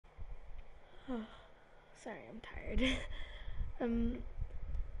Sorry, I'm tired. um,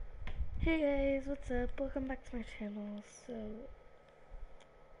 hey guys, what's up? Welcome back to my channel. So,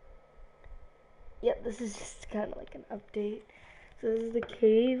 yep, this is just kind of like an update. So this is the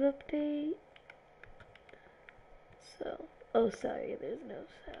cave update. So, oh sorry, there's no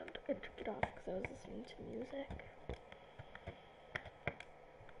sound. I took it off because I was listening to music.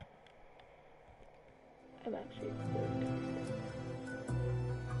 I'm actually recording.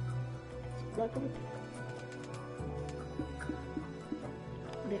 Welcome.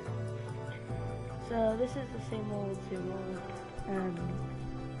 There. So this is the same old.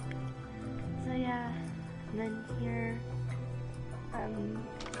 So yeah, and then here, I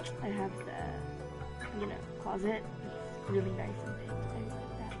have the, closet. It's really nice and big. I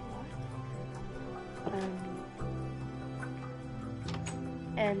like that a lot.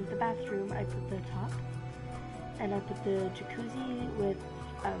 And the bathroom, I put the top, and I put the jacuzzi with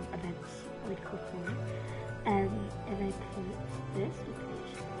a vent, like a corner, and I put this with the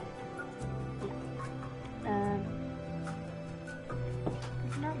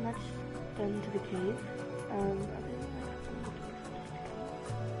there's not much done to the cave. Other than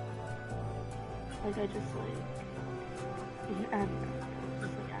like I just like add,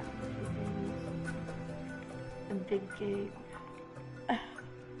 just like add a few things. A big cave.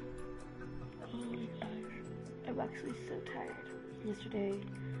 Oh my gosh, I'm actually so tired. Yesterday,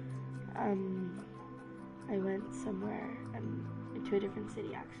 I went somewhere into a different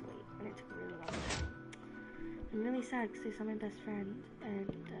city actually, and it took a really long time. I'm really sad because I saw my best friend,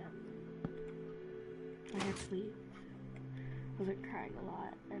 and I had to leave. I was like crying a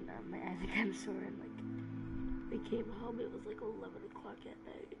lot, and my eyes are kind of sore, and like we came home. It was like 11 o'clock at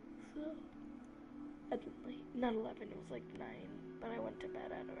night, so I didn't like not 11. It was like 9, but I went to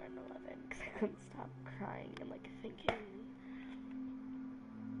bed at around 11 because I couldn't stop crying and like thinking.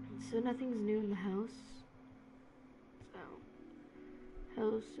 So nothing's new in the house. So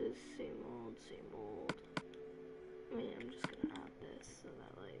house is same old, same old. Wait, I'm just gonna add this so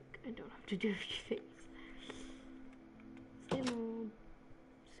that like I don't have to do a few things. Same old,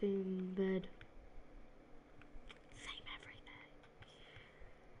 same bed, same everything.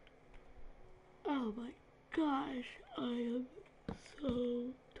 Oh my gosh, I am so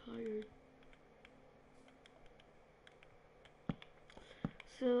tired.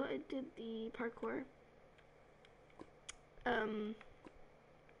 So I did the parkour.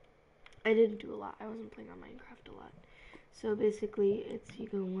 I didn't do a lot. I wasn't playing on Minecraft a lot. So basically, it's you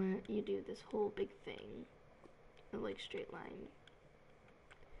do this whole big thing, like straight line,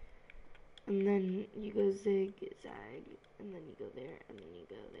 and then you go zig zag, and then you go there, and then you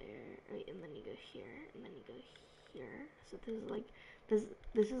go there, and then you go here, and then you go here. So this is like this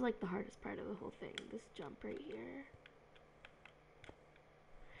is like the hardest part of the whole thing. This jump right here.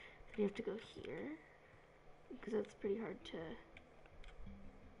 Then you have to go here because that's pretty hard to.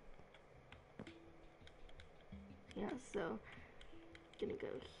 Yeah, so gonna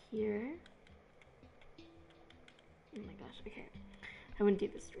go here. Oh my gosh, okay. I wouldn't do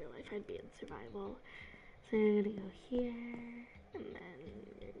this in real life, I'd be in survival. So you're gonna go here, and then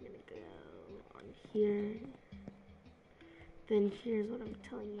you're gonna go on here. Then here's what I'm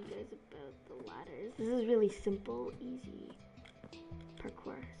telling you guys about the ladders. This is really simple, easy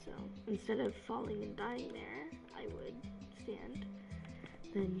parkour. So instead of falling and dying there, I would stand.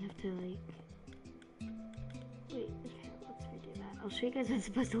 Then you have to like, wait, okay, let's redo that. I'll show you guys what it's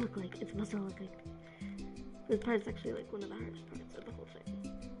supposed to look like. It's supposed to look like, this part's actually like one of the hardest parts of the whole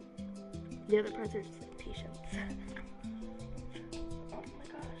thing. The other parts are just like patience. Oh my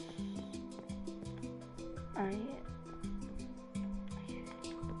gosh.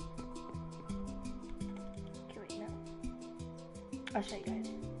 Okay, wait, no. I'll show you guys.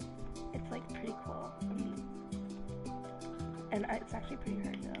 It's like pretty cool. And it's actually pretty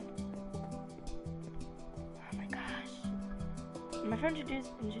hard though. Oh my gosh. My friend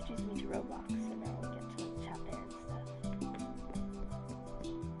introduced me to Roblox, so now we get to like chat there and stuff.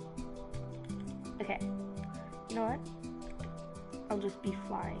 Okay. You know what? I'll just be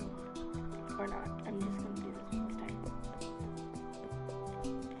flying. Or not. I'm just gonna do this one this time.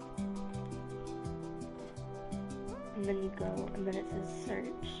 And then you go, and then it says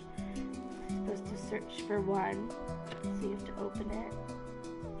search. You're supposed to search for one. So you have to open it.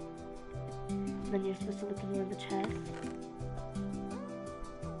 And then you're supposed to look in the chest.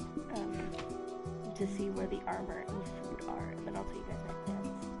 To see where the armor and the food are. And then I'll tell you guys my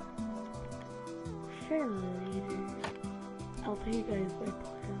plans. For later. I'll tell you guys my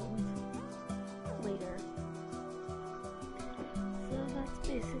plans later. So that's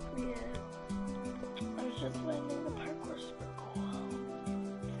basically it. I was just finding the parkour super cool.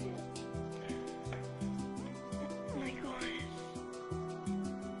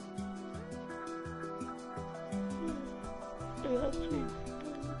 that's me.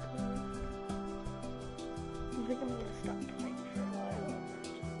 I think I'm gonna stop.